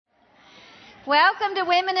Welcome to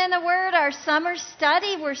Women in the Word, our summer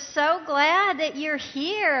study. We're so glad that you're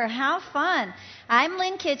here. How fun. I'm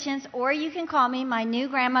Lynn Kitchens, or you can call me my new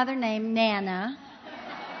grandmother named Nana.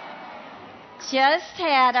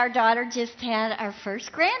 Our daughter just had our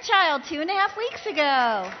first grandchild 2.5 weeks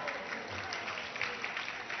ago.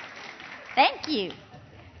 Thank you.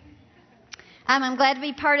 I'm glad to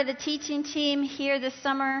be part of the teaching team here this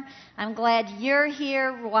summer. I'm glad you're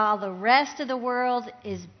here while the rest of the world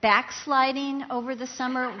is backsliding over the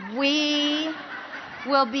summer. We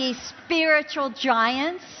will be spiritual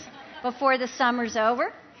giants before the summer's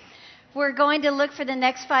over. We're going to look for the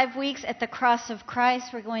next 5 weeks at the cross of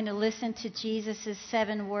Christ. We're going to listen to Jesus'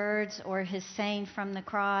 7 words or his saying from the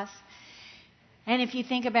cross. And if you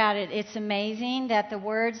think about it, it's amazing that the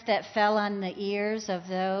words that fell on the ears of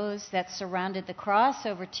those that surrounded the cross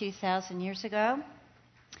over 2,000 years ago,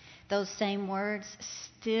 those same words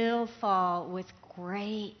still fall with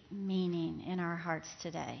great meaning in our hearts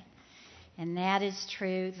today. And that is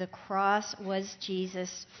true. The cross was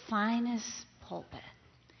Jesus' finest pulpit.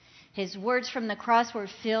 His words from the cross were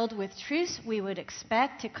filled with truths we would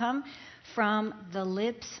expect to come from the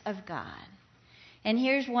lips of God. And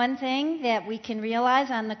here's one thing that we can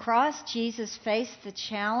realize on the cross. Jesus faced the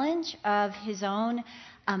challenge of his own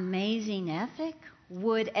amazing ethic.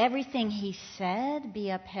 Would everything he said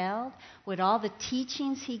be upheld? Would all the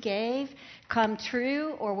teachings he gave come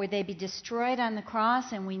true, or would they be destroyed on the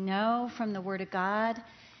cross? And we know from the Word of God,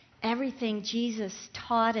 everything Jesus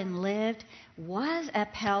taught and lived was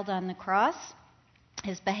upheld on the cross.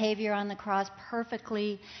 His behavior on the cross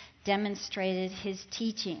perfectly demonstrated his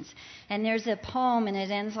teachings. And there's a poem, and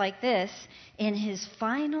it ends like this: in his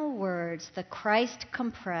final words, the Christ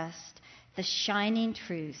compressed the shining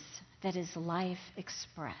truth that is life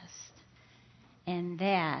expressed. And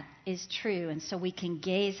that is true. And so we can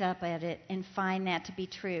gaze up at it and find that to be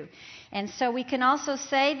true. And so we can also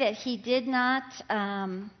say that he did not...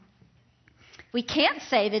 We can't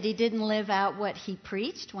say that he didn't live out what he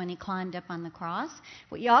preached when he climbed up on the cross.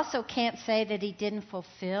 We also can't say that he didn't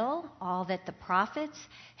fulfill all that the prophets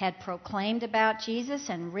had proclaimed about Jesus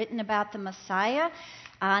and written about the Messiah.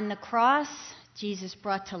 On the cross, Jesus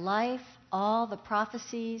brought to life all the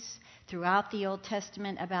prophecies throughout the Old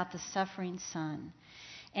Testament about the suffering Son.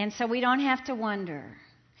 And so we don't have to wonder,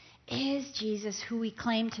 is Jesus who he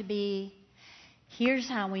claimed to be? Here's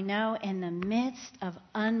how we know: in the midst of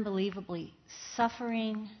unbelievably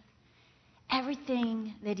suffering,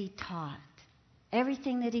 everything that he taught,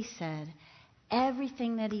 everything that he said,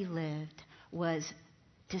 everything that he lived was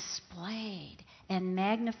displayed and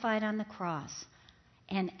magnified on the cross.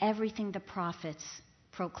 And everything the prophets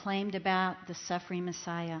proclaimed about the suffering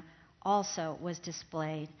Messiah also was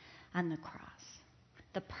displayed on the cross.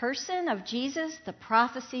 The person of Jesus, the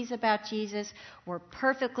prophecies about Jesus, were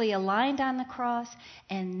perfectly aligned on the cross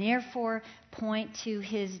and therefore point to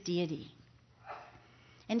his deity.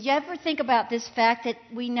 And do you ever think about this fact that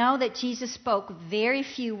we know that Jesus spoke very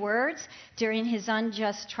few words during his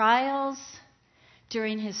unjust trials,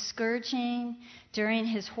 during his scourging, during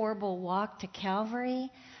his horrible walk to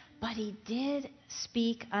Calvary, but he did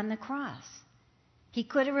speak on the cross. He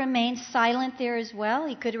could have remained silent there as well.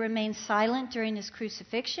 He could have remained silent during his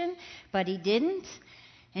crucifixion, but he didn't.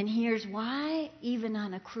 And here's why. Even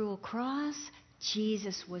on a cruel cross,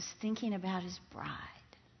 Jesus was thinking about his bride.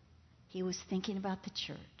 He was thinking about the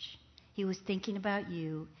church. He was thinking about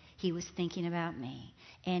you. He was thinking about me.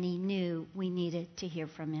 And he knew we needed to hear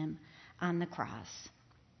from him on the cross.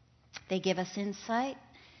 They give us insight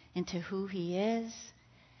into who he is.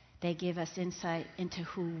 They give us insight into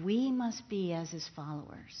who we must be as his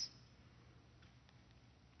followers.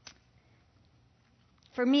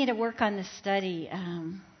 For me to work on this study,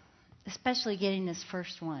 especially getting this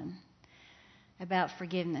first one about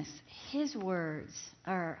forgiveness, his words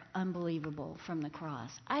are unbelievable from the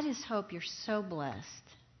cross. I just hope you're so blessed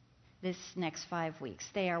this next 5 weeks.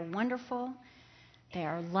 They are wonderful. They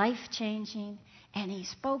are life-changing. And he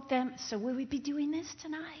spoke them so we would be doing this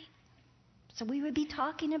tonight. So we would be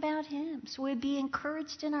talking about him. So we'd be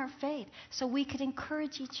encouraged in our faith. So we could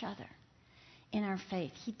encourage each other in our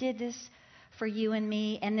faith. He did this for you and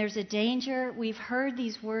me. And there's a danger. We've heard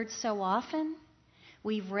these words so often.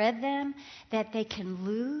 We've read them, that they can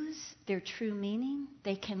lose their true meaning.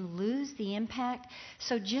 They can lose the impact.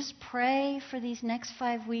 So just pray for these next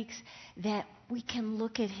 5 weeks that we can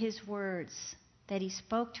look at his words that he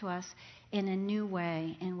spoke to us in a new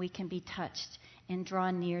way, and we can be touched and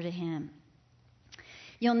drawn near to him.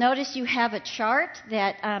 You'll notice you have a chart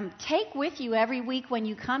that take with you every week when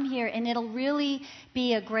you come here, and it'll really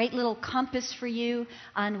be a great little compass for you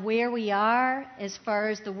on where we are as far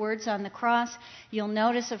as the words on the cross. You'll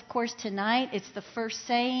notice, of course, tonight it's the first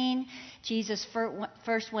saying. Jesus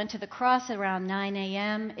first went to the cross at around 9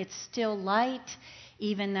 a.m. It's still light,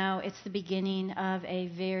 even though it's the beginning of a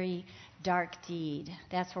very dark deed.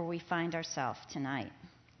 That's where we find ourselves tonight.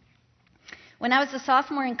 When I was a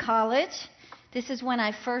sophomore in college, this is when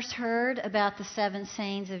I first heard about the 7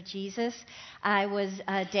 sayings of Jesus. I was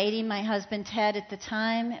dating my husband Ted at the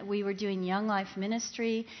time. We were doing Young Life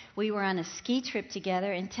ministry. We were on a ski trip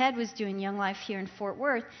together, and Ted was doing Young Life here in Fort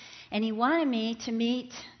Worth, and he wanted me to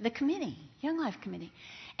meet the committee, Young Life committee.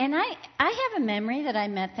 And I have a memory that I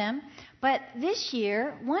met them, but this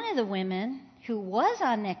year, one of the women who was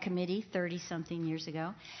on that committee 30-something years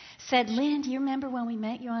ago, said, "Lynn, do you remember when we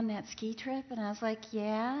met you on that ski trip?" And I was like,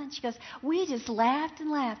 "Yeah." And she goes, "We just laughed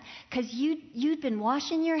and laughed because you'd been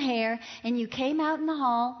washing your hair and you came out in the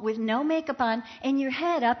hall with no makeup on and your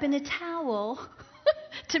head up in a towel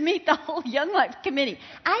to meet the whole Young Life committee."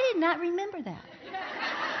 I did not remember that.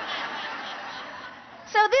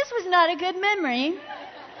 So this was not a good memory.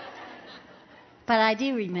 But I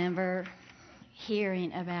do remember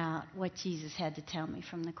hearing about what Jesus had to tell me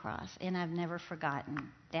from the cross, and I've never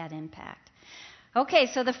forgotten that impact. Okay,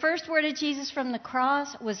 so the first word of Jesus from the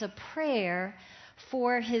cross was a prayer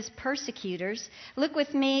for his persecutors. Look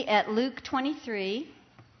with me at Luke 23,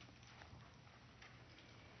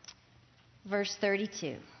 verse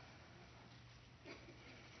 32.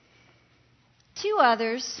 2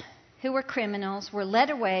 others who were criminals were led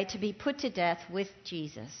away to be put to death with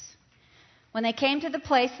Jesus. When they came to the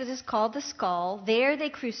place that is called the Skull, there they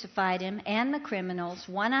crucified him and the criminals,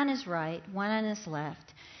 one on his right, one on his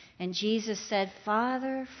left. And Jesus said,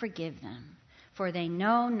 "Father, forgive them, for they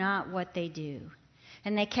know not what they do."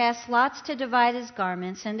 And they cast lots to divide his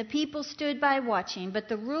garments, and the people stood by watching. But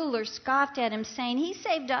the ruler scoffed at him, saying, "He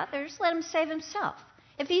saved others, let him save himself.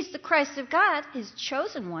 If he's the Christ of God, his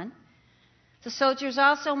chosen one." The soldiers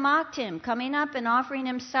also mocked him, coming up and offering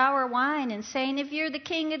him sour wine and saying, "If you're the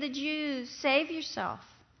king of the Jews, save yourself."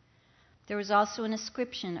 There was also an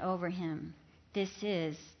inscription over him, "This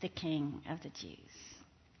is the King of the Jews."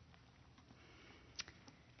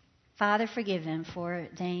 Father, forgive them, for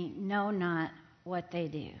they know not what they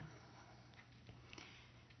do.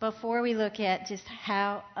 Before we look at just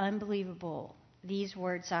how unbelievable these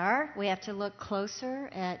words are, we have to look closer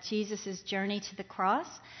at Jesus' journey to the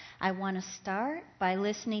cross. I want to start by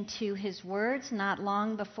listening to his words not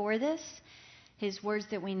long before this, his words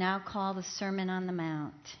that we now call the Sermon on the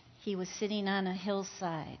Mount. He was sitting on a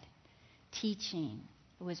hillside teaching.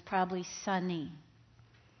 It was probably sunny.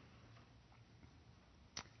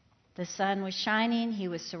 The sun was shining. He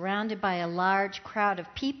was surrounded by a large crowd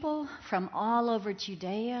of people from all over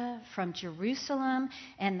Judea, from Jerusalem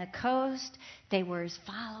and the coast. They were his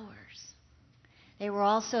followers. They were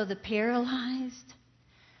also the paralyzed,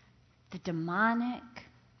 the demonic,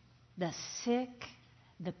 the sick,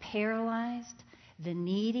 the paralyzed, the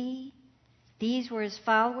needy. These were his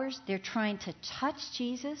followers. They're trying to touch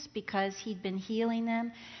Jesus because he'd been healing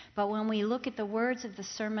them. But when we look at the words of the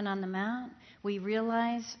Sermon on the Mount, we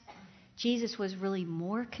realize Jesus was really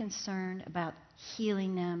more concerned about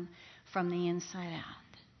healing them from the inside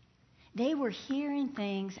out. They were hearing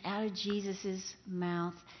things out of Jesus'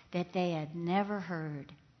 mouth that they had never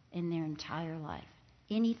heard in their entire life.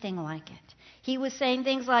 Anything like it. He was saying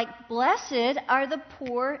things like, "Blessed are the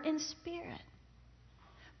poor in spirit.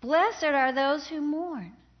 Blessed are those who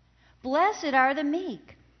mourn. Blessed are the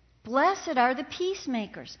meek. Blessed are the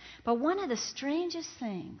peacemakers." But one of the strangest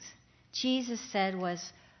things Jesus said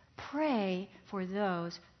was, "Pray for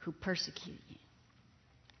those who persecute you."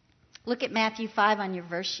 Look at Matthew 5 on your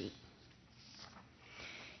verse sheet.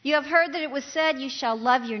 "You have heard that it was said, 'You shall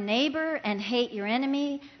love your neighbor and hate your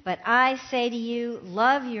enemy.' But I say to you,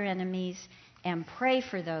 love your enemies and pray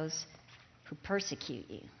for those who persecute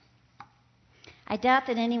you." I doubt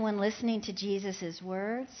that anyone listening to Jesus'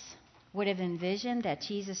 words would have envisioned that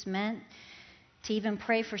Jesus meant to even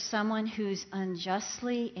pray for someone who's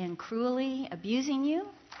unjustly and cruelly abusing you,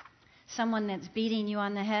 someone that's beating you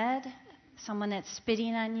on the head, someone that's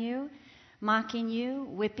spitting on you, mocking you,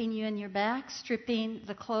 whipping you in your back, stripping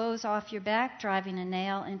the clothes off your back, driving a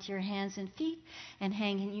nail into your hands and feet, and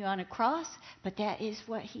hanging you on a cross. But that is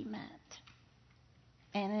what he meant.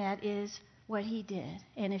 And that is what he did.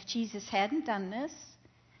 And if Jesus hadn't done this,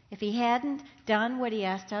 if he hadn't done what he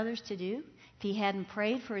asked others to do, if he hadn't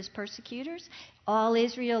prayed for his persecutors, all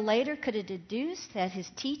Israel later could have deduced that his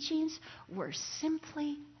teachings were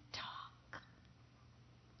simply talk.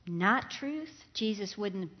 not truth, Jesus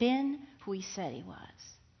wouldn't have been who he said he was.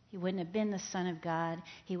 He wouldn't have been the Son of God.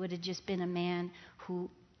 He would have just been a man who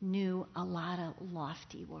knew a lot of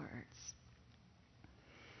lofty words.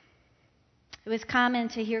 It was common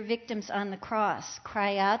to hear victims on the cross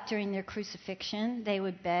cry out during their crucifixion. They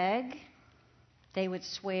would beg, they would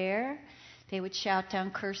swear, they would shout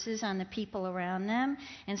down curses on the people around them.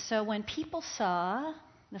 And so when people saw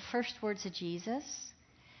the first words of Jesus,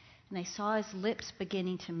 and they saw his lips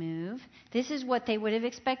beginning to move, this is what they would have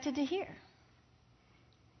expected to hear.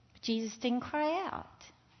 But Jesus didn't cry out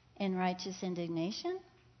in righteous indignation.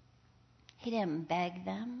 He didn't beg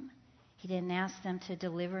them. He didn't ask them to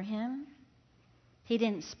deliver him. He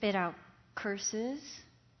didn't spit out curses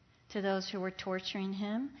to those who were torturing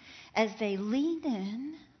him. As they leaned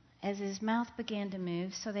in, as his mouth began to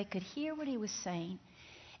move so they could hear what he was saying,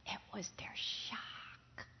 it was their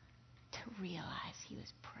shock to realize he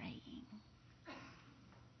was praying.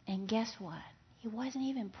 And guess what? He wasn't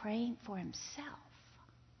even praying for himself.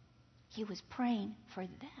 He was praying for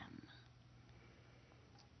them,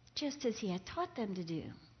 just as he had taught them to do,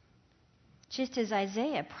 just as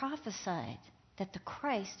Isaiah prophesied that the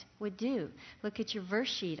Christ would do. Look at your verse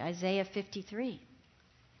sheet, Isaiah 53.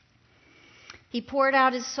 He poured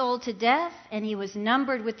out his soul to death, and he was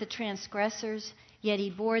numbered with the transgressors, yet he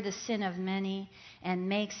bore the sin of many and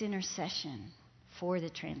makes intercession for the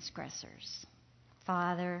transgressors.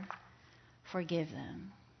 Father, forgive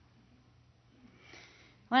them.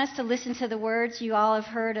 I want us to listen to the words. You all have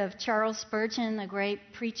heard of Charles Spurgeon, a great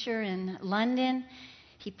preacher in London.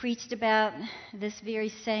 He preached about this very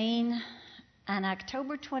saying on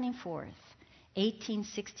October 24th,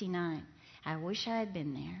 1869. I wish I had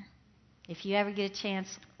been there. If you ever get a chance,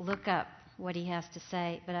 look up what he has to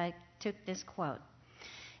say. But I took this quote.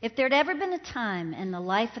 If there had ever been a time in the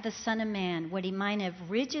life of the Son of Man when he might have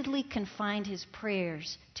rigidly confined his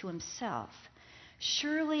prayers to himself,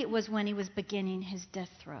 surely it was when he was beginning his death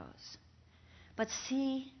throes. But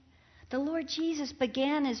see, the Lord Jesus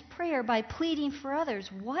began his prayer by pleading for others.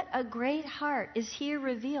 What a great heart is here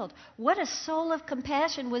revealed. What a soul of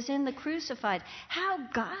compassion was in the crucified. How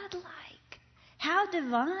godlike. How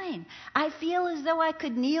divine. I feel as though I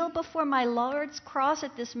could kneel before my Lord's cross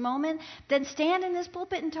at this moment, then stand in this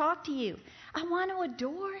pulpit and talk to you. I want to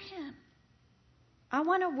adore him. I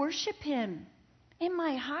want to worship him in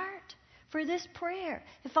my heart for this prayer.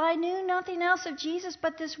 If I knew nothing else of Jesus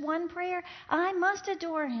but this one prayer, I must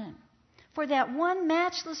adore him. For that one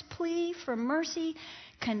matchless plea for mercy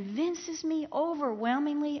convinces me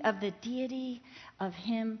overwhelmingly of the deity of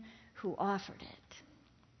him who offered it.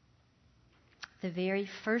 The very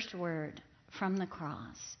first word from the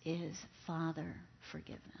cross is, Father,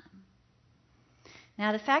 forgive them.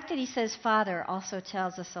 Now, the fact that he says Father also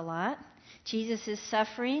tells us a lot. Jesus'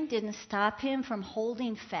 suffering didn't stop him from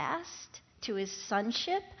holding fast to his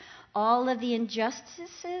sonship. All of the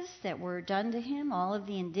injustices that were done to him, all of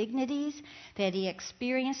the indignities that he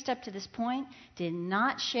experienced up to this point did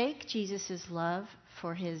not shake Jesus' love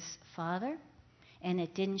for his Father, and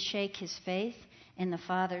it didn't shake his faith in the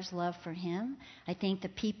Father's love for him. I think the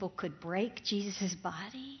people could break Jesus'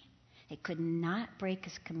 body. It could not break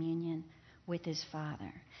his communion with his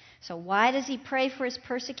Father. So why does he pray for his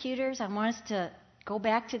persecutors? I want us to go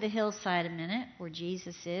back to the hillside a minute where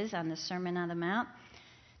Jesus is on the Sermon on the Mount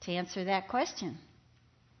to answer that question.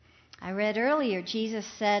 I read earlier, Jesus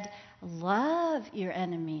said, love your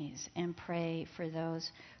enemies and pray for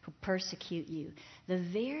those who persecute you. The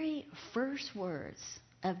very first words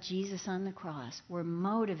of Jesus on the cross were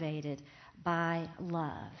motivated by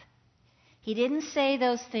love. He didn't say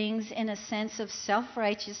those things in a sense of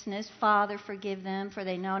self-righteousness. Father, forgive them, for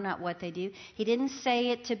they know not what they do. He didn't say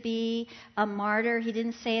it to be a martyr. He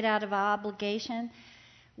didn't say it out of obligation.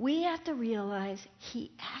 We have to realize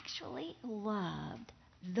he actually loved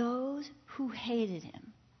those who hated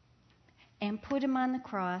him and put him on the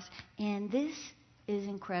cross. And this is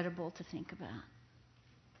incredible to think about.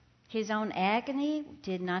 His own agony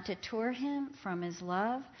did not deter him from his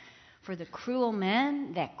love for the cruel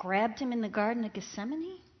men that grabbed him in the Garden of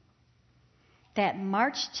Gethsemane, that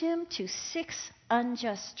marched him to 6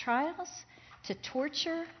 unjust trials, to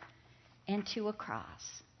torture, and to a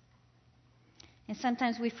cross. And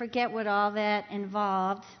sometimes we forget what all that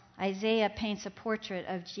involved. Isaiah paints a portrait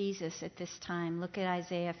of Jesus at this time. Look at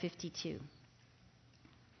Isaiah 52.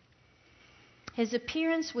 His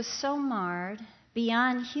appearance was so marred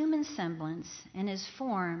beyond human semblance, and his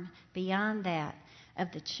form beyond that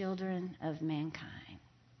of the children of mankind.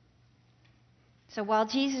 So while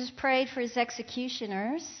Jesus prayed for his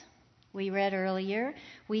executioners, we read earlier,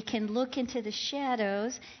 we can look into the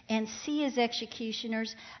shadows and see his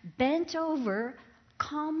executioners bent over,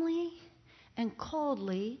 calmly and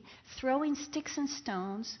coldly throwing sticks and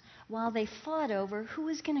stones while they fought over who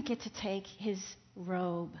was going to get to take his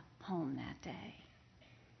robe home that day.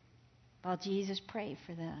 While Jesus prayed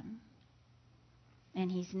for them.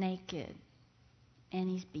 And he's naked. And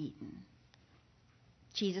he's beaten.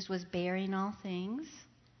 Jesus was bearing all things,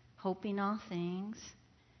 hoping all things,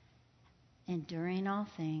 enduring all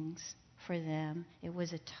things for them. It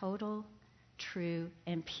was a total, true,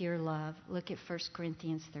 and pure love. Look at 1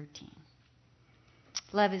 Corinthians 13.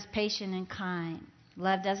 Love is patient and kind.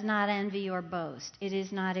 Love does not envy or boast. It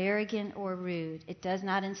is not arrogant or rude. It does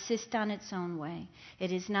not insist on its own way.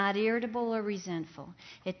 It is not irritable or resentful.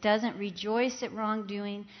 It doesn't rejoice at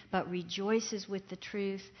wrongdoing, but rejoices with the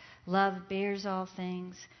truth. Love bears all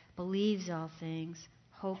things, believes all things,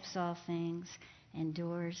 hopes all things,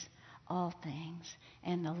 endures all things.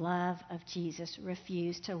 And the love of Jesus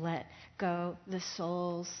refused to let go the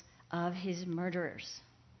souls of his murderers.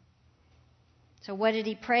 So what did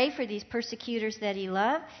he pray for these persecutors that he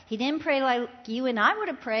loved? He didn't pray like you and I would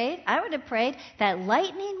have prayed. I would have prayed that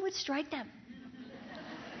lightning would strike them.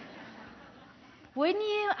 Wouldn't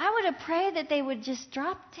you? I would have prayed that they would just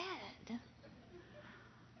drop dead.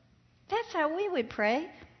 That's how we would pray.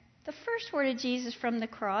 The first word of Jesus from the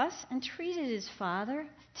cross, entreated his Father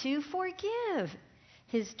to forgive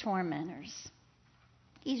his tormentors.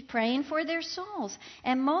 He's praying for their souls.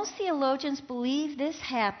 And most theologians believe this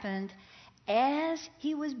happened as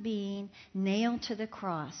he was being nailed to the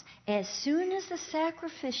cross. As soon as the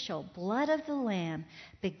sacrificial blood of the Lamb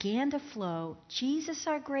began to flow, Jesus,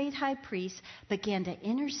 our great high priest, began to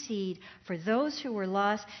intercede for those who were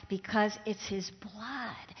lost because it's his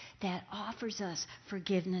blood that offers us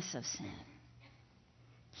forgiveness of sin.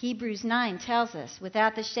 Hebrews 9 tells us,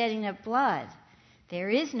 without the shedding of blood, there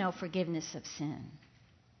is no forgiveness of sin.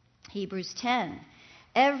 Hebrews 10,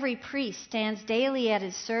 every priest stands daily at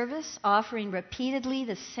his service, offering repeatedly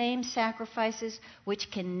the same sacrifices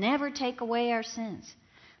which can never take away our sins.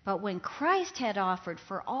 But when Christ had offered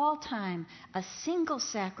for all time a single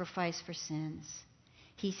sacrifice for sins,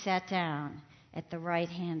 he sat down at the right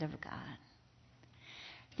hand of God.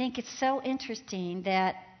 I think it's so interesting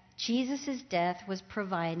that Jesus' death was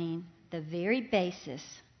providing the very basis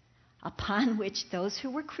upon which those who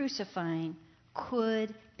were crucifying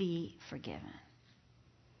could be forgiven.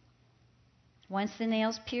 Once the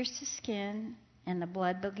nails pierced his skin and the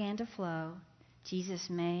blood began to flow, Jesus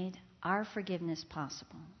made our forgiveness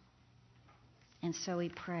possible. And so he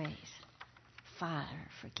prays, Father,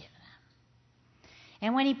 forgive them.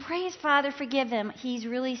 And when he prays, Father, forgive them, he's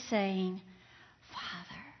really saying,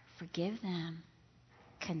 Father, forgive them,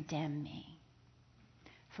 condemn me.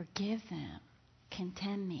 Forgive them,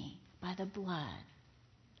 condemn me by the blood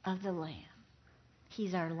of the Lamb.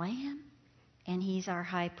 He's our Lamb and he's our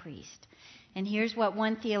high priest. And here's what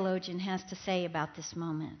one theologian has to say about this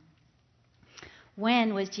moment.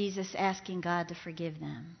 When was Jesus asking God to forgive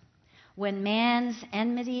them? When man's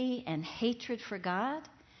enmity and hatred for God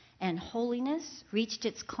and holiness reached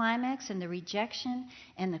its climax in the rejection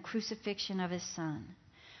and the crucifixion of his Son.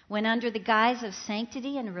 When under the guise of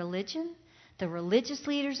sanctity and religion, the religious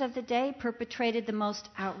leaders of the day perpetrated the most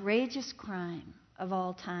outrageous crime of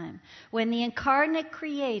all time. When the incarnate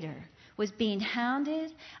Creator was being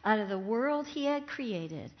hounded out of the world he had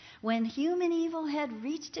created, when human evil had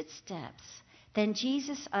reached its depths, then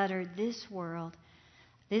Jesus uttered this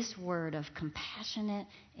word of compassionate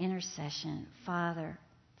intercession, Father,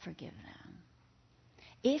 forgive them.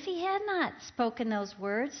 If he had not spoken those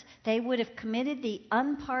words, they would have committed the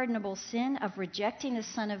unpardonable sin of rejecting the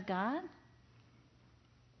Son of God.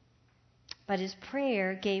 But his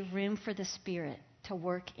prayer gave room for the Spirit to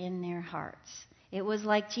work in their hearts. It was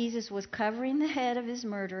like Jesus was covering the head of his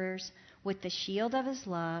murderers with the shield of his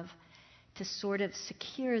love to sort of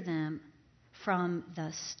secure them from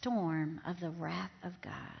the storm of the wrath of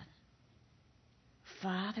God.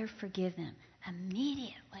 Father, forgive them.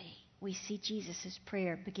 Immediately, we see Jesus'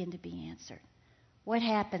 prayer begin to be answered. What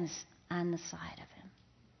happens on the side of him?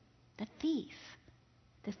 The thief.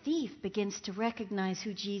 The thief begins to recognize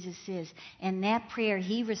who Jesus is. And that prayer,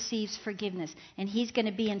 he receives forgiveness. And he's going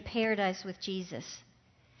to be in paradise with Jesus.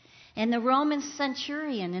 And the Roman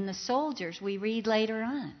centurion and the soldiers we read later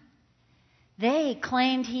on, they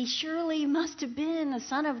claimed he surely must have been the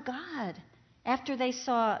Son of God after they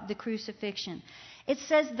saw the crucifixion. It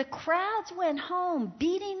says the crowds went home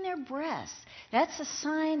beating their breasts. That's a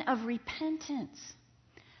sign of repentance,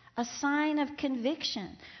 a sign of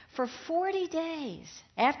conviction. For 40 days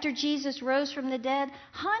after Jesus rose from the dead,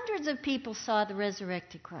 hundreds of people saw the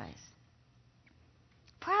resurrected Christ.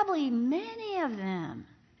 Probably many of them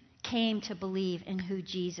came to believe in who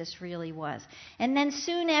Jesus really was. And then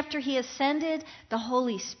soon after he ascended, the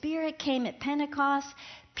Holy Spirit came at Pentecost.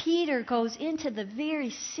 Peter goes into the very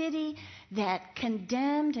city that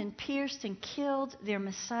condemned and pierced and killed their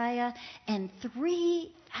Messiah, and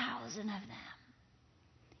 3,000 of them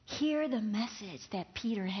hear the message that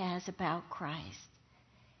Peter has about Christ.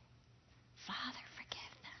 Father,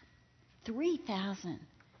 forgive them. 3,000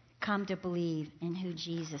 come to believe in who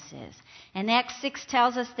Jesus is. And Acts 6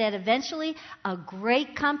 tells us that eventually a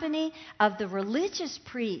great company of the religious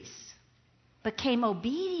priests became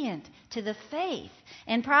obedient to the faith.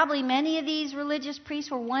 And probably many of these religious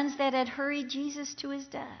priests were ones that had hurried Jesus to his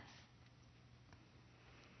death.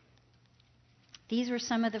 These were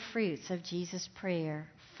some of the fruits of Jesus' prayer,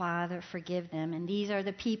 Father, forgive them. And these are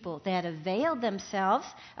the people that availed themselves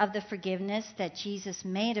of the forgiveness that Jesus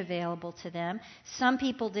made available to them. Some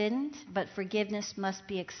people didn't, but forgiveness must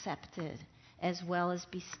be accepted as well as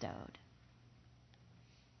bestowed.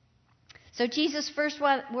 So Jesus' first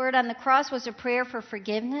word on the cross was a prayer for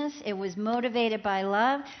forgiveness. It was motivated by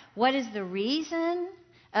love. What is the reason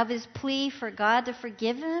of his plea for God to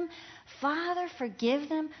forgive them? Father, forgive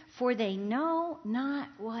them, for they know not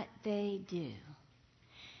what they do.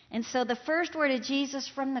 And so the first word of Jesus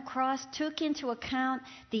from the cross took into account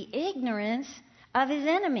the ignorance of his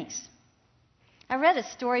enemies. I read a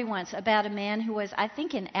story once about a man who was, I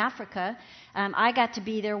think, in Africa. I got to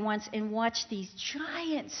be there once and watch these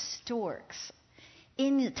giant storks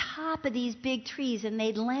in the top of these big trees, and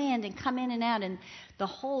they'd land and come in and out, and the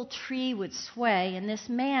whole tree would sway. And this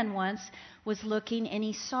man once was looking, and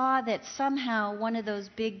he saw that somehow one of those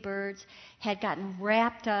big birds had gotten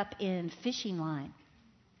wrapped up in fishing line,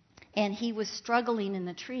 and he was struggling in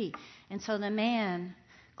the tree. And so the man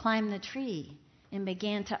climbed the tree and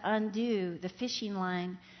began to undo the fishing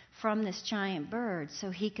line from this giant bird so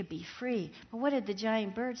he could be free. But what did the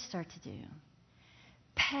giant bird start to do?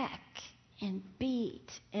 Peck and beat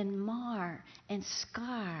and mar and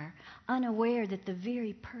scar, unaware that the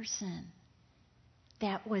very person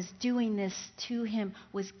that was doing this to him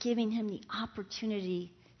was giving him the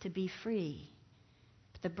opportunity to be free.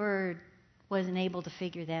 But the bird wasn't able to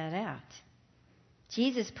figure that out.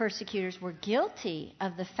 Jesus' persecutors were guilty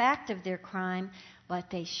of the fact of their crime, but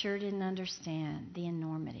they sure didn't understand the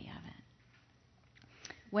enormity of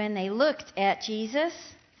it. When they looked at Jesus,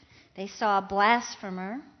 they saw a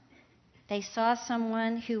blasphemer. They saw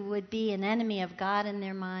someone who would be an enemy of God in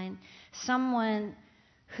their mind, someone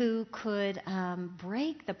who could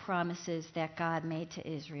break the promises that God made to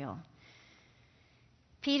Israel.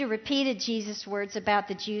 Peter repeated Jesus' words about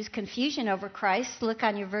the Jews' confusion over Christ. Look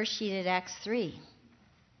on your verse sheet at Acts 3.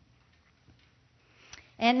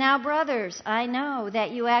 And now, brothers, I know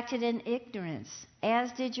that you acted in ignorance,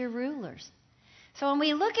 as did your rulers. So when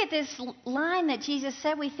we look at this line that Jesus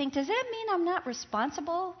said, we think, does that mean I'm not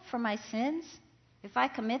responsible for my sins if I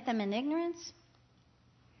commit them in ignorance?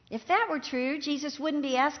 If that were true, Jesus wouldn't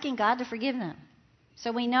be asking God to forgive them.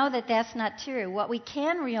 So we know that that's not true. What we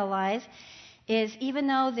can realize is even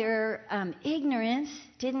though their ignorance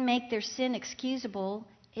didn't make their sin excusable,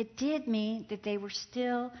 it did mean that they were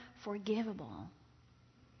still forgivable.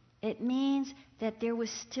 It means that there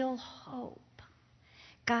was still hope.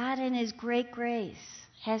 God in his great grace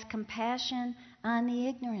has compassion on the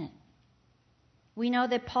ignorant. We know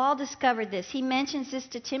that Paul discovered this. He mentions this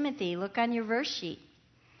to Timothy. Look on your verse sheet.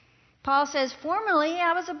 Paul says, formerly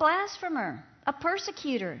I was a blasphemer, a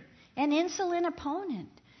persecutor, an insolent opponent.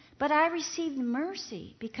 But I received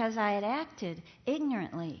mercy because I had acted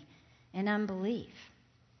ignorantly in unbelief.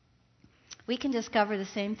 We can discover the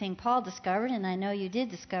same thing Paul discovered, and I know you did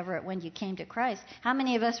discover it when you came to Christ. How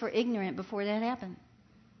many of us were ignorant before that happened?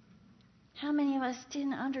 How many of us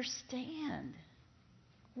didn't understand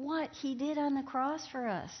what he did on the cross for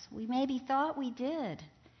us? We maybe thought we did,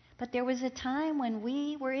 but there was a time when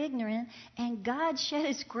we were ignorant, and God shed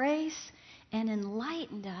his grace and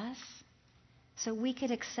enlightened us so we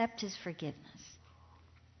could accept his forgiveness.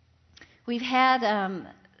 We've had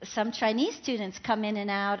some Chinese students come in and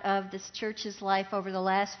out of this church's life over the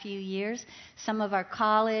last few years. Some of our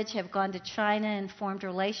college have gone to China and formed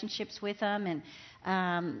relationships with them, and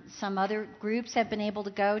some other groups have been able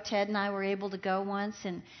to go. Ted and I were able to go once,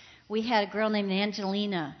 and we had a girl named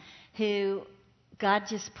Angelina who God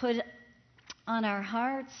just put on our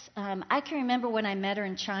hearts. I can remember when I met her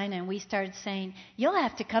in China, and we started saying, "You'll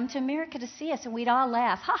have to come to America to see us," and we'd all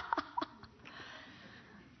laugh.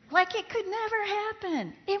 Like it could never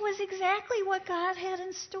happen. It was exactly what God had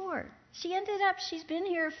in store. She's been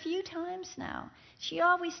here a few times now. She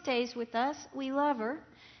always stays with us. We love her.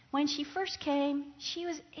 When she first came, she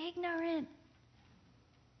was ignorant.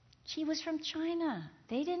 She was from China.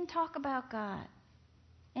 They didn't talk about God.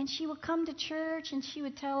 And she would come to church and she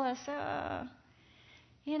would tell us,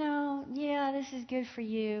 yeah, this is good for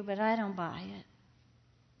you, but I don't buy it.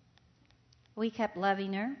 We kept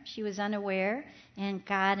loving her. She was unaware, and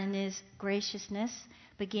God in His graciousness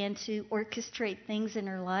began to orchestrate things in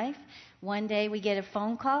her life. One day we get a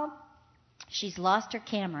phone call. She's lost her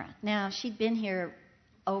camera. Now, she'd been here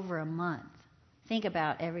over a month. Think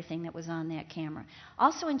about everything that was on that camera.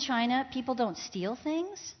 Also in China, people don't steal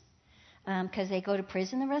things because they go to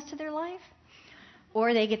prison the rest of their life.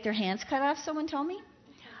 Or they get their hands cut off, someone told me.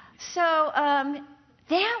 So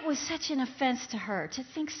that was such an offense to her, to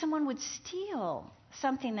think someone would steal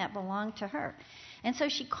something that belonged to her. And so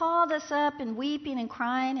she called us up and weeping and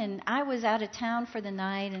crying, and I was out of town for the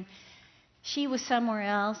night, and she was somewhere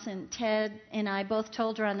else, and Ted and I both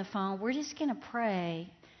told her on the phone, we're just going to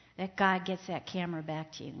pray that God gets that camera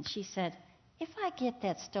back to you. And she said, if I get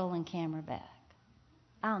that stolen camera back,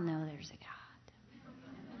 I'll know there's a God.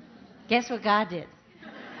 Guess what God did?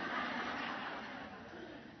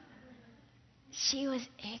 She was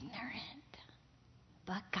ignorant,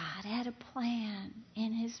 but God had a plan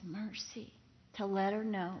in His mercy to let her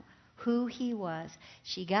know who He was.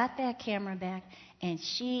 She got that camera back, and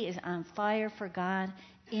she is on fire for God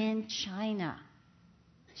in China.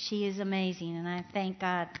 She is amazing, and I thank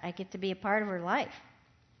God I get to be a part of her life.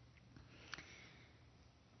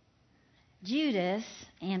 Judas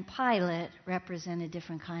and Pilate represent a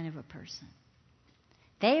different kind of a person.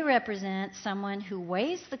 They represent someone who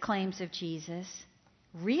weighs the claims of Jesus,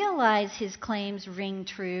 realize his claims ring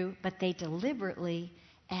true, but they deliberately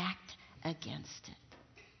act against it.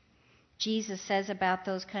 Jesus says about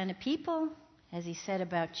those kind of people, as He said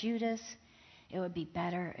about Judas, it would be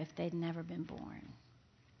better if they'd never been born.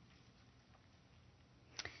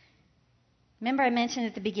 Remember I mentioned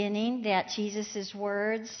at the beginning that Jesus'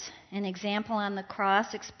 words, an example on the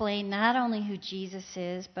cross, explain not only who Jesus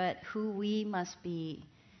is, but who we must be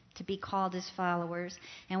to be called His followers.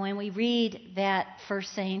 And when we read that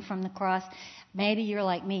first saying from the cross, maybe you're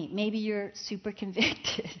like me. Maybe you're super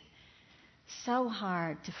convicted. So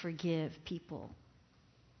hard to forgive people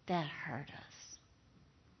that hurt us.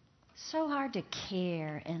 So hard to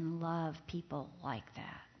care and love people like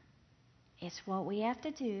that. It's what we have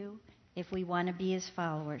to do if we want to be His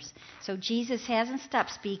followers. So Jesus hasn't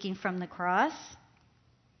stopped speaking from the cross.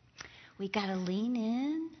 We got to lean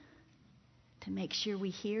in to make sure we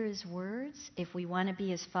hear His words if we want to be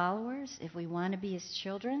His followers, if we want to be His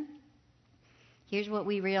children. Here's what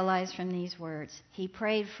we realize from these words. He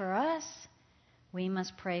prayed for us. We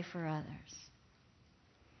must pray for others.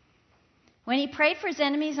 When He prayed for His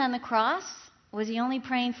enemies on the cross, was He only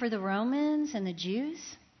praying for the Romans and the Jews?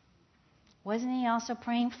 Wasn't He also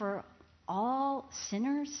praying for all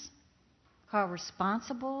sinners who are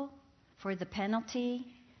responsible for the penalty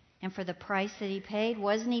and for the price that He paid?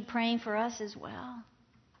 Wasn't He praying for us as well?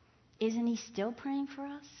 Isn't He still praying for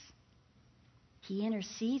us? He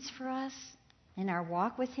intercedes for us in our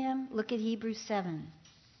walk with Him. Look at Hebrews 7.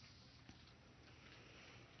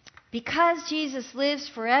 Because Jesus lives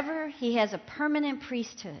forever, He has a permanent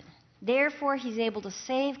priesthood. Therefore, He's able to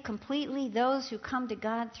save completely those who come to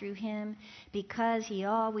God through Him, because He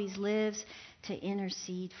always lives to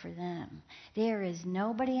intercede for them. There is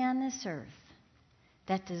nobody on this earth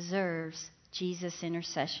that deserves Jesus'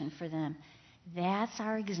 intercession for them. That's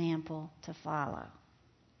our example to follow.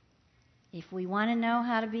 If we want to know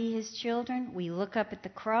how to be His children, we look up at the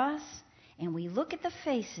cross and we look at the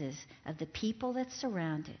faces of the people that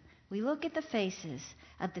surround it. We look at the faces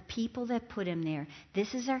of the people that put Him there.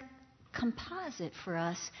 This is our composite for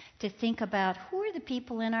us to think about who are the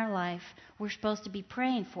people in our life we're supposed to be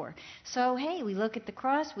praying for. So, hey, we look at the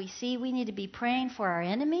cross, we see we need to be praying for our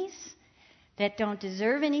enemies that don't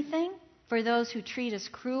deserve anything, for those who treat us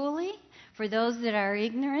cruelly, for those that are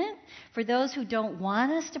ignorant, for those who don't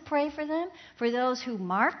want us to pray for them, for those who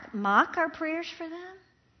mock our prayers for them.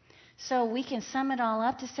 So we can sum it all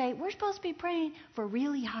up to say we're supposed to be praying for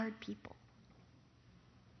really hard people.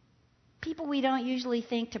 People we don't usually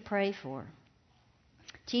think to pray for.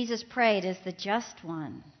 Jesus prayed as the just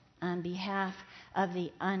one on behalf of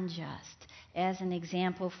the unjust. As an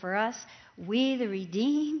example for us, we, the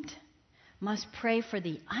redeemed, must pray for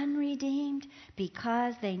the unredeemed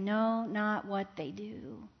because they know not what they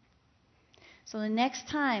do. So the next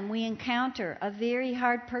time we encounter a very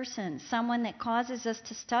hard person, someone that causes us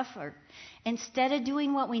to suffer, instead of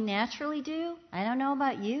doing what we naturally do, I don't know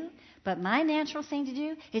about you, but my natural thing to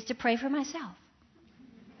do is to pray for myself.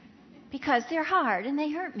 Because they're hard and they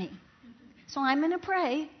hurt me. So I'm going to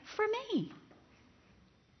pray for me.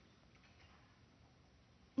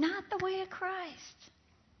 Not the way of Christ.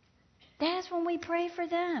 That's when we pray for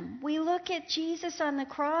them. We look at Jesus on the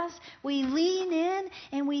cross, we lean in,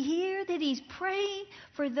 and we hear that he's praying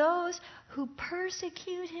for those who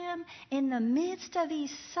persecute him in the midst of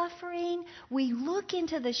his suffering. We look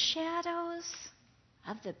into the shadows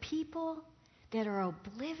of the people that are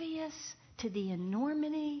oblivious to the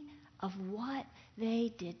enormity of what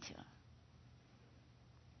they did to him.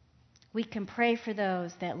 We can pray for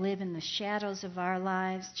those that live in the shadows of our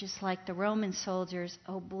lives, just like the Roman soldiers,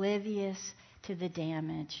 oblivious to the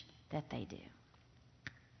damage that they do.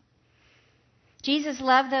 Jesus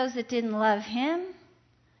loved those that didn't love him,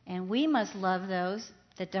 and we must love those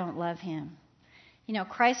that don't love him. You know,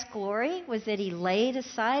 Christ's glory was that he laid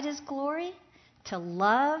aside his glory to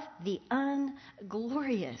love the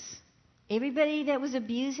unglorious. Everybody that was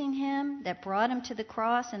abusing him, that brought him to the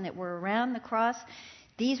cross and that were around the cross,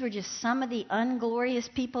 these were just some of the unglorious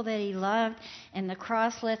people that he loved. And the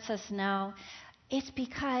cross lets us know it's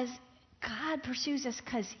because God pursues us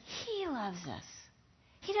because he loves us.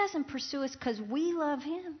 He doesn't pursue us because we love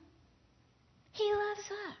him. He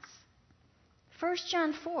loves us. 1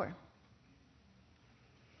 John 4.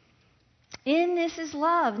 In this is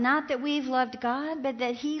love, not that we've loved God, but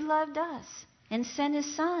that he loved us and sent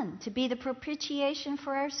his Son to be the propitiation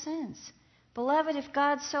for our sins. Beloved, if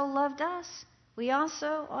God so loved us, we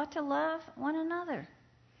also ought to love one another.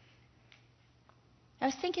 I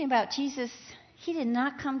was thinking about Jesus. He did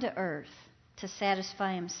not come to earth to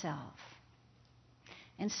satisfy himself.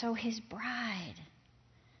 And so his bride,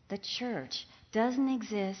 the church, doesn't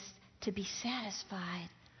exist to be satisfied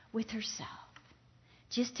with herself,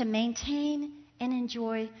 just to maintain and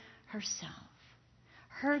enjoy herself.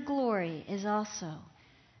 Her glory is also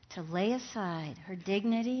to lay aside her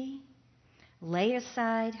dignity, lay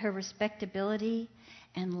aside her respectability,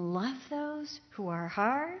 and love those who are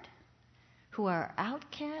hard, who are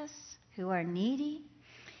outcasts, who are needy.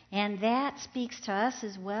 And that speaks to us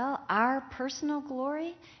as well. Our personal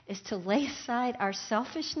glory is to lay aside our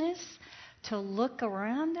selfishness, to look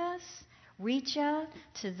around us, reach out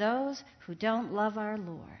to those who don't love our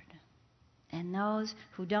Lord and those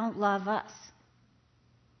who don't love us.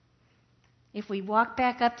 If we walk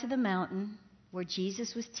back up to the mountain where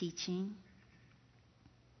Jesus was teaching,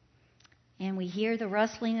 and we hear the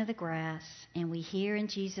rustling of the grass, and we hear in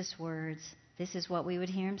Jesus' words, this is what we would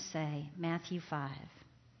hear him say, Matthew 5.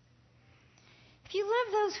 If you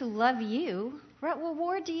love those who love you, what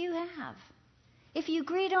reward do you have? If you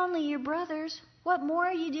greet only your brothers, what more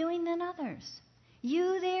are you doing than others?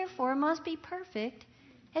 You, therefore, must be perfect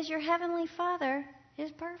as your heavenly Father is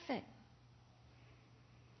perfect.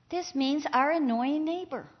 This means our annoying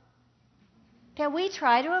neighbor that we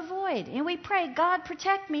try to avoid. And we pray, God,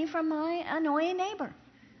 protect me from my annoying neighbor.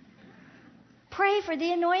 Pray for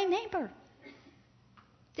the annoying neighbor.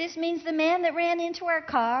 This means the man that ran into our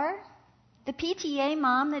car, the PTA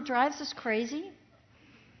mom that drives us crazy,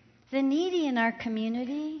 the needy in our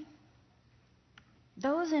community,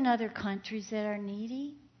 those in other countries that are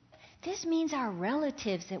needy. This means our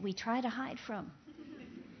relatives that we try to hide from.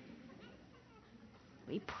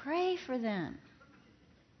 We pray for them.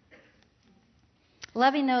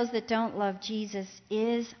 Loving those that don't love Jesus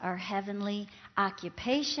is our heavenly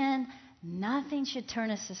occupation. Nothing should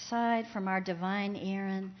turn us aside from our divine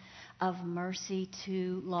errand of mercy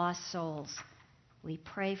to lost souls. We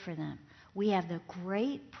pray for them. We have the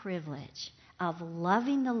great privilege of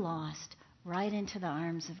loving the lost right into the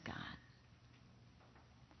arms of God.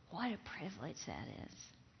 What a privilege that is.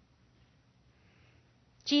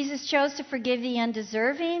 Jesus chose to forgive the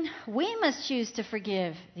undeserving. We must choose to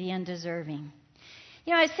forgive the undeserving.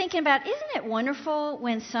 You know, I was thinking about, isn't it wonderful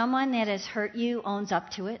when someone that has hurt you owns up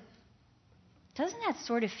to it? Doesn't that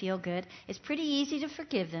sort of feel good? It's pretty easy to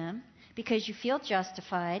forgive them because you feel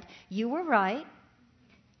justified. You were right.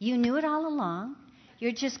 You knew it all along.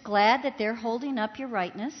 You're just glad that they're holding up your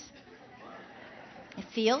rightness. It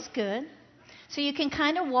feels good. So you can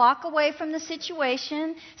kind of walk away from the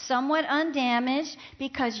situation somewhat undamaged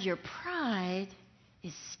because your pride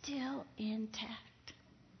is still intact.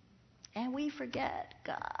 And we forget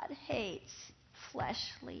God hates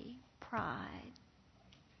fleshly pride.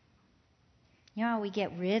 You know how we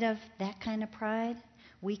get rid of that kind of pride?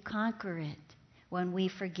 We conquer it when we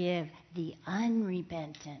forgive the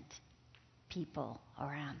unrepentant people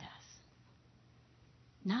around us.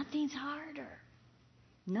 Nothing's harder.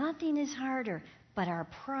 Nothing is harder, but our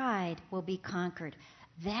pride will be conquered.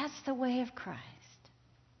 That's the way of Christ.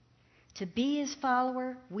 To be his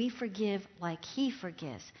follower, we forgive like he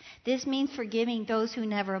forgives. This means forgiving those who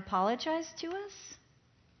never apologize to us.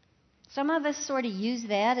 Some of us sort of use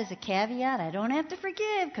that as a caveat. I don't have to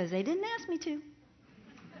forgive because they didn't ask me to.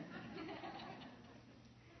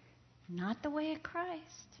 not the way of Christ.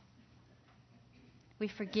 We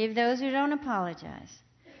forgive those who don't apologize,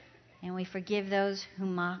 and we forgive those who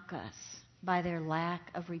mock us by their lack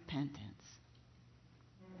of repentance.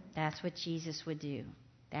 That's what Jesus would do.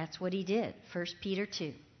 That's what he did. 1 Peter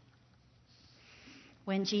 2.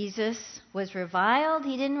 When Jesus was reviled,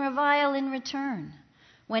 he didn't revile in return.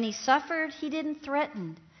 When he suffered, he didn't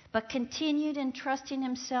threaten, but continued entrusting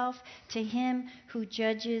himself to him who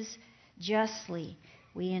judges justly.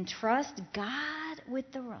 We entrust God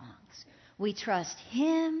with the wrongs. We trust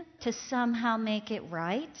him to somehow make it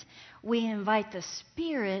right. We invite the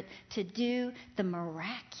Spirit to do the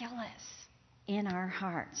miraculous in our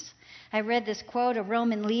hearts. I read this quote. A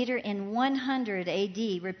Roman leader in 100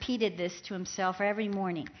 AD repeated this to himself every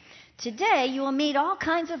morning. Today you will meet all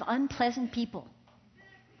kinds of unpleasant people.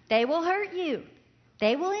 They will hurt you.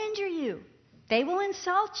 They will injure you. They will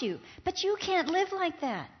insult you. But you can't live like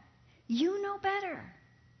that. You know better.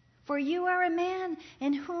 For you are a man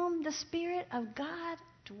in whom the Spirit of God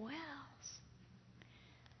dwells.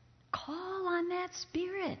 Call on that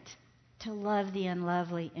Spirit to love the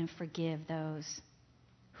unlovely and forgive those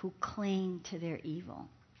who cling to their evil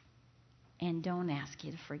and don't ask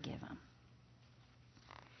you to forgive them.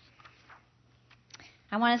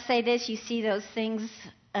 I want to say this. You see those things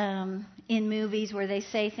in movies where they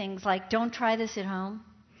say things like, don't try this at home.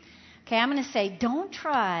 Okay, I'm going to say, don't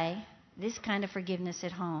try this kind of forgiveness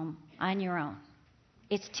at home on your own.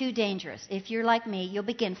 It's too dangerous. If you're like me, you'll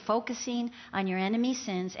begin focusing on your enemy's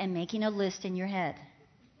sins and making a list in your head.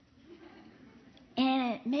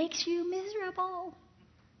 And it makes you miserable.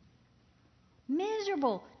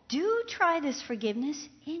 Miserable. Do try this forgiveness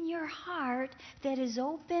in your heart that is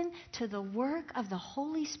open to the work of the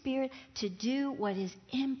Holy Spirit to do what is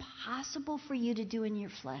impossible for you to do in your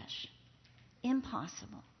flesh.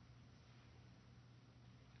 Impossible.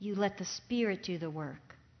 You let the Spirit do the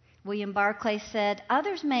work. William Barclay said,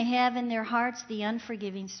 others may have in their hearts the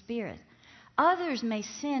unforgiving spirit. Others may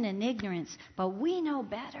sin in ignorance, but we know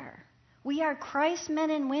better. We are Christ's men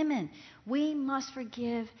and women. We must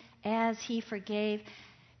forgive as he forgave.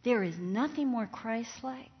 There is nothing more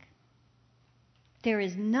Christ-like. There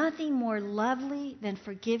is nothing more lovely than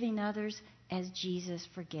forgiving others as Jesus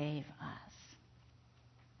forgave us.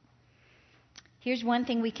 Here's one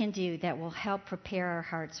thing we can do that will help prepare our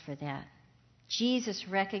hearts for that. Jesus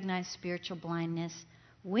recognized spiritual blindness.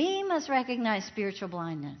 We must recognize spiritual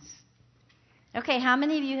blindness. Okay, how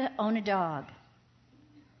many of you own a dog?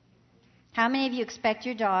 How many of you expect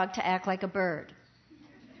your dog to act like a bird?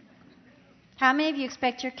 How many of you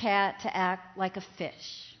expect your cat to act like a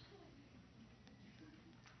fish?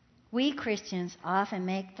 We Christians often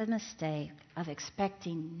make the mistake of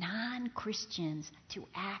expecting non-Christians to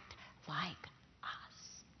act like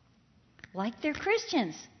us. Like they're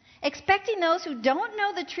Christians. Expecting those who don't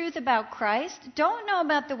know the truth about Christ, don't know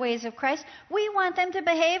about the ways of Christ, we want them to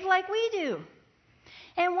behave like we do.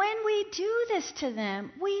 And when we do this to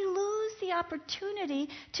them, we lose the opportunity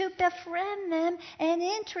to befriend them and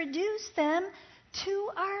introduce them to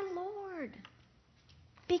our Lord.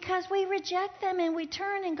 Because we reject them and we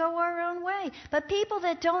turn and go our own way. But people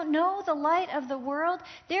that don't know the light of the world,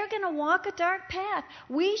 they're going to walk a dark path.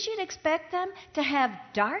 We should expect them to have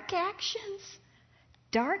dark actions,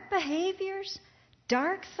 dark behaviors,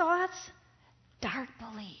 dark thoughts, dark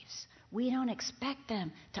beliefs. We don't expect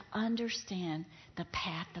them to understand the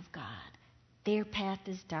path of God. Their path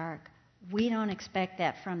is dark. We don't expect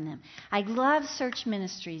that from them. I love search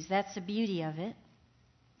ministries. That's the beauty of it.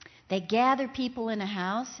 They gather people in a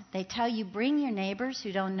house. They tell you, bring your neighbors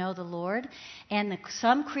who don't know the Lord. And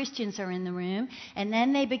some Christians are in the room. And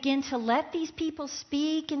then they begin to let these people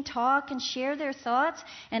speak and talk and share their thoughts.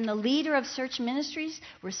 And the leader of search ministries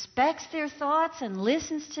respects their thoughts and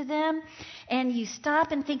listens to them. And you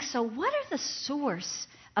stop and think, so what are the source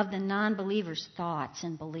of the non-believer's thoughts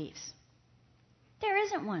and beliefs? There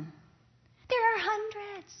isn't one. There are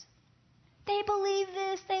hundreds. They believe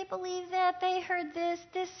this, they believe that, they heard this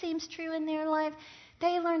seems true in their life.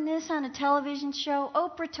 They learned this on a television show.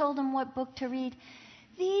 Oprah told them what book to read.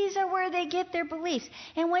 These are where they get their beliefs.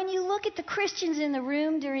 And when you look at the Christians in the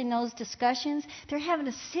room during those discussions, they're having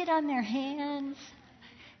to sit on their hands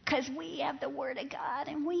because we have the Word of God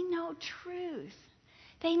and we know truth.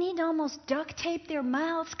 They need to almost duct tape their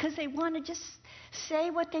mouths because they want to just say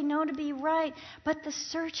what they know to be right. But the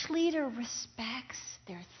search leader respects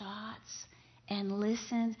their thoughts and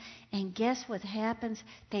listens. And guess what happens?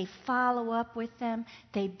 They follow up with them.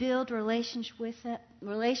 They build relationships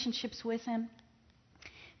with them.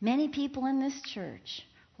 Many people in this church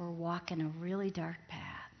were walking a really dark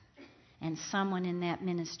path. And someone in that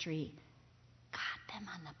ministry got them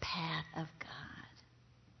on the path of God.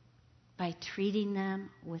 by treating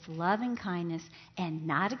them with love and kindness and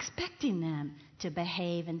not expecting them to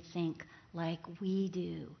behave and think like we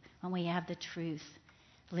do when we have the truth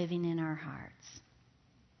living in our hearts.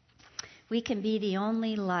 We can be the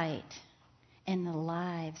only light in the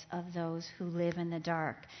lives of those who live in the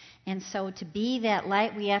dark. And so to be that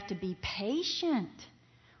light, we have to be patient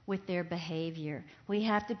with their behavior. We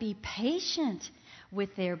have to be patient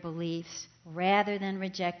with their beliefs rather than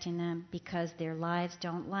rejecting them because their lives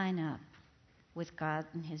don't line up with God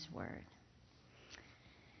and His Word.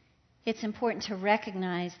 It's important to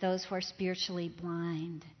recognize those who are spiritually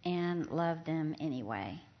blind and love them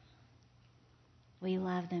anyway. We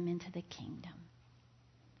love them into the kingdom.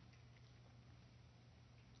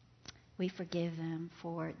 We forgive them,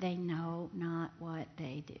 for they know not what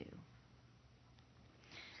they do.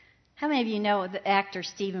 How many of you know the actor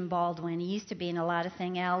Stephen Baldwin? He used to be in a lot of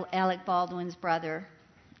things, Alec Baldwin's brother.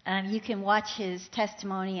 You can watch his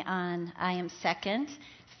testimony on I Am Second.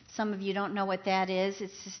 Some of you don't know what that is.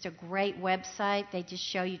 It's just a great website. They just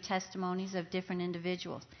show you testimonies of different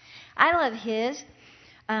individuals. I love his.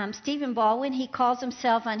 Stephen Baldwin, he calls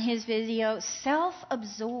himself on his video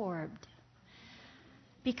self-absorbed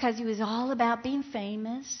because he was all about being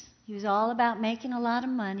famous. He was all about making a lot of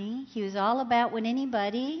money. He was all about when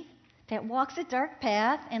anybody that walks a dark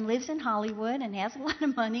path and lives in Hollywood and has a lot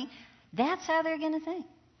of money, that's how they're going to think.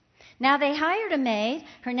 Now, they hired a maid.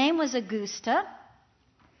 Her name was Augusta.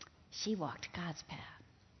 She walked God's path,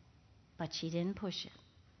 but she didn't push it.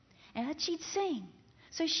 And she'd sing.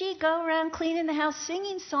 So she'd go around cleaning the house,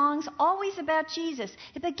 singing songs always about Jesus.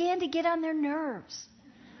 It began to get on their nerves.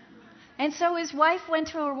 And so his wife went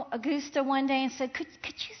to Augusta one day and said, could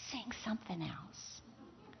you sing something else?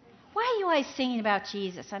 Why are you always singing about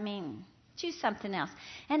Jesus? I mean, choose something else.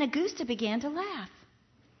 And Augusta began to laugh.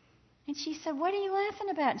 And she said, what are you laughing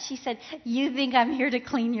about? And she said, you think I'm here to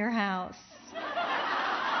clean your house.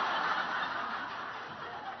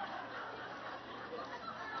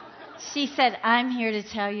 She said, I'm here to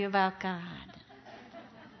tell you about God.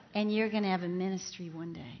 And you're going to have a ministry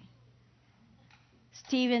one day.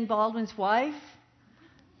 Stephen Baldwin's wife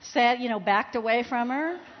sat, backed away from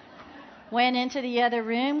her, went into the other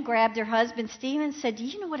room, grabbed her husband, Stephen, and said, do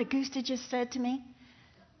you know what Augusta just said to me?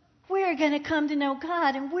 We're going to come to know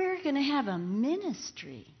God, and we're going to have a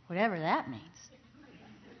ministry, whatever that means.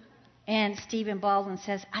 And Stephen Baldwin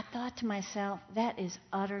says, I thought to myself, that is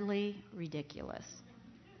utterly ridiculous.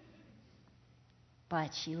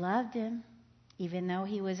 But she loved him, even though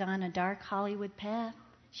he was on a dark Hollywood path.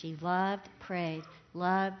 She loved, prayed,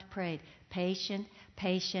 patient,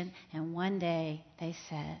 and one day they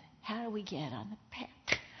said, how do we get on the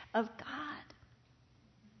path of God?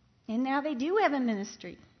 And now they do have a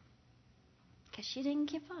ministry because she didn't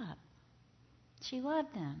give up. She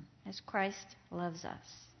loved them as Christ loves us.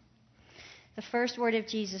 The first word of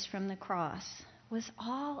Jesus from the cross was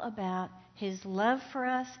all about His love for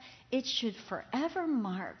us. It should forever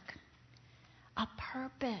mark a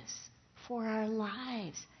purpose for our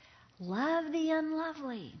lives. Love the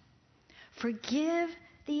unlovely. Forgive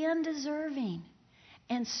the undeserving.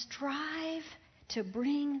 And strive to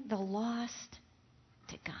bring the lost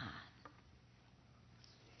to God.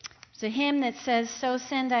 It's a hymn that says, so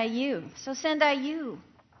send I you. So send I you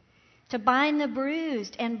to bind the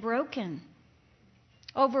bruised and broken.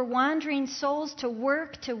 Over wandering souls to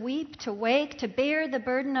work, to weep, to wake, to bear the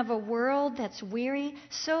burden of a world that's weary.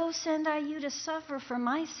 So send I you to suffer for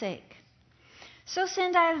my sake. So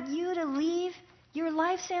send I you to leave your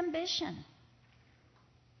life's ambition.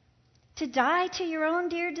 To die to your own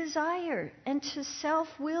dear desire and to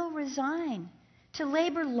self-will resign. To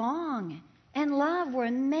labor long and love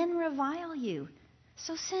where men revile you.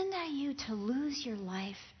 So send I you to lose your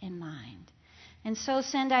life and mind. And so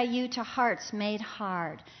send I you to hearts made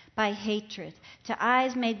hard by hatred, to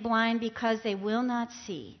eyes made blind because they will not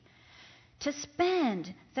see. To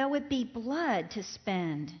spend, though it be blood to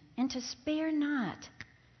spend, and to spare not.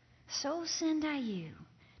 So send I you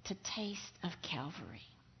to taste of Calvary.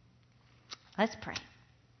 Let's pray.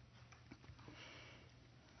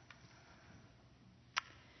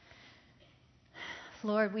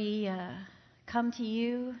 Lord, we come to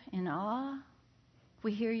you in awe.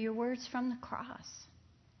 We hear your words from the cross.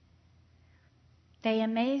 They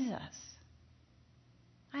amaze us.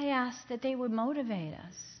 I ask that they would motivate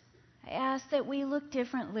us. I ask that we look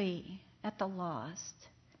differently at the lost.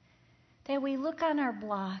 That we look on our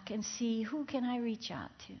block and see, who can I reach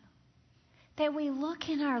out to? That we look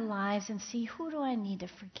in our lives and see, who do I need to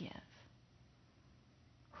forgive?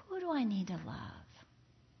 Who do I need to love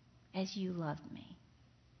as you loved me?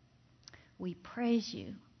 We praise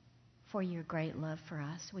you for your great love for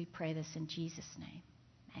us. We pray this in Jesus' name.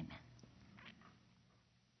 Amen.